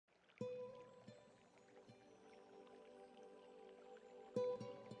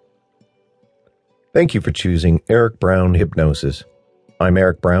Thank you for choosing Erick Brown Hypnosis. I'm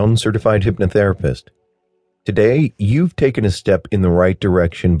Erick Brown, certified hypnotherapist. Today, you've taken a step in the right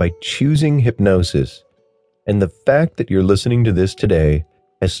direction by choosing hypnosis, and the fact that you're listening to this today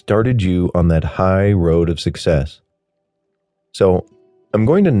has started you on that high road of success. So, I'm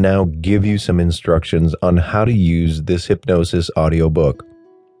going to now give you some instructions on how to use this hypnosis audiobook.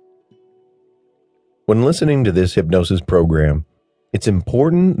 When listening to this hypnosis program, it's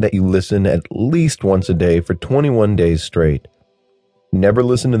important that you listen at least once a day for 21 days straight. Never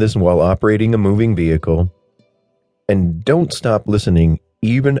listen to this while operating a moving vehicle, and don't stop listening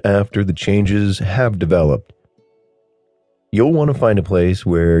even after the changes have developed. You'll want to find a place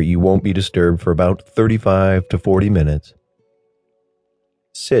where you won't be disturbed for about 35 to 40 minutes.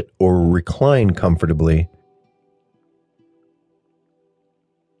 Sit or recline comfortably.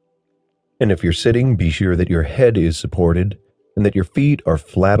 And if you're sitting, be sure that your head is supported and that your feet are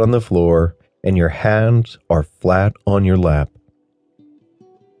flat on the floor and your hands are flat on your lap.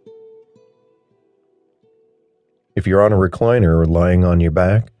 If you're on a recliner or lying on your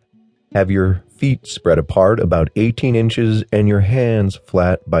back, have your feet spread apart about 18 inches and your hands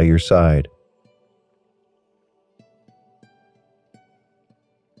flat by your side.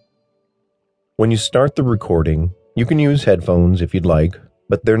 When you start the recording, you can use headphones if you'd like,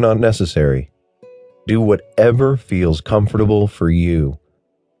 but they're not necessary. Do whatever feels comfortable for you.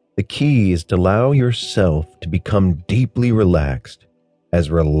 The key is to allow yourself to become deeply relaxed as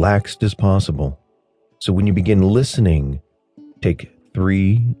possible. So when you begin listening, take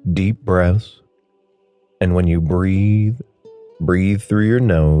 3 deep breaths, and when you breathe through your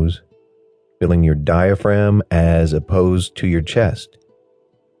nose, filling your diaphragm as opposed to your chest,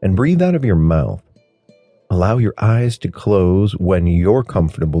 and breathe out of your mouth. Allow your eyes to close when you're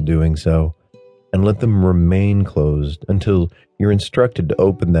comfortable doing so, and let them remain closed until you're instructed to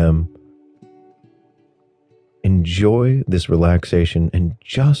open them. Enjoy this relaxation and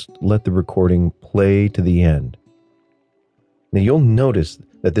just let the recording play to the end. Now you'll notice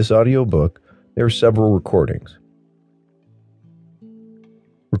that this audiobook, there are several recordings.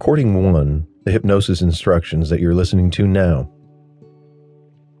 Recording 1, the hypnosis instructions that you're listening to now.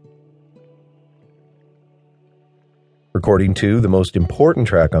 Recording 2, the most important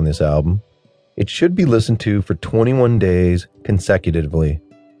track on this album. It should be listened to for 21 days consecutively.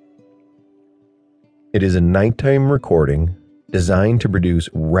 It is a nighttime recording designed to produce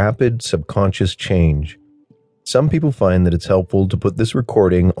rapid subconscious change. Some people find that it's helpful to put this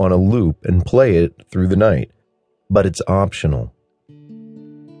recording on a loop and play it through the night, but it's optional.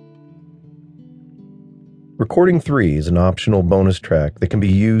 Recording 3 is an optional bonus track that can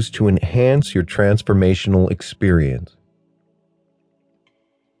be used to enhance your transformational experience.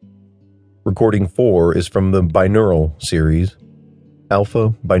 Recording 4 is from the binaural series,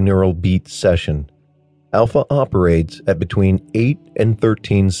 Alpha Binaural Beat Session. Alpha operates at between 8 and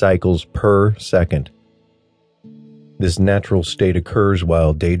 13 cycles per second. This natural state occurs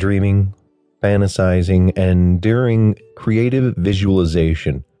while daydreaming, fantasizing, and during creative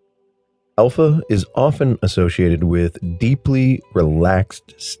visualization. Alpha is often associated with deeply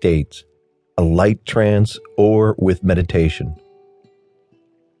relaxed states, a light trance, or with meditation.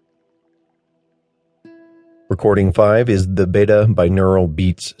 Recording 5 is the Beta Binaural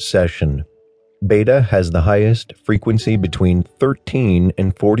Beats Session. Beta has the highest frequency between 13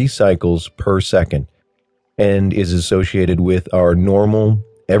 and 40 cycles per second and is associated with our normal,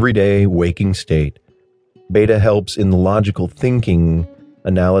 everyday waking state. Beta helps in logical thinking,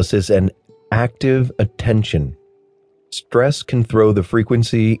 analysis, and active attention. Stress can throw the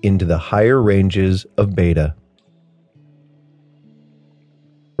frequency into the higher ranges of beta.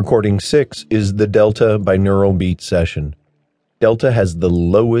 Recording 6 is the Delta Binaural Beat Session. Delta has the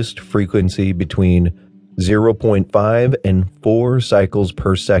lowest frequency between 0.5 and 4 cycles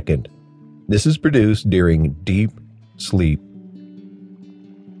per second. This is produced during deep sleep.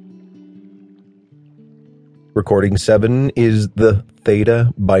 Recording 7 is the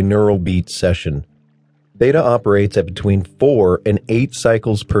Theta Binaural Beat Session. Theta operates at between 4 and 8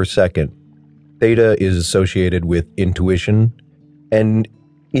 cycles per second. Theta is associated with intuition, and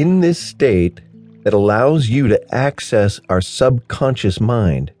in this state that allows you to access our subconscious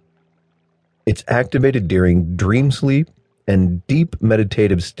mind. It's activated during dream sleep and deep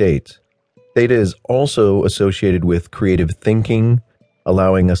meditative states. Theta is also associated with creative thinking,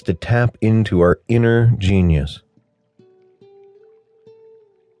 allowing us to tap into our inner genius.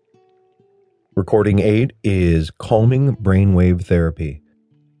 Recording 8 is Calming Brainwave Therapy.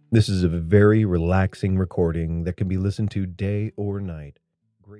 This is a very relaxing recording that can be listened to day or night.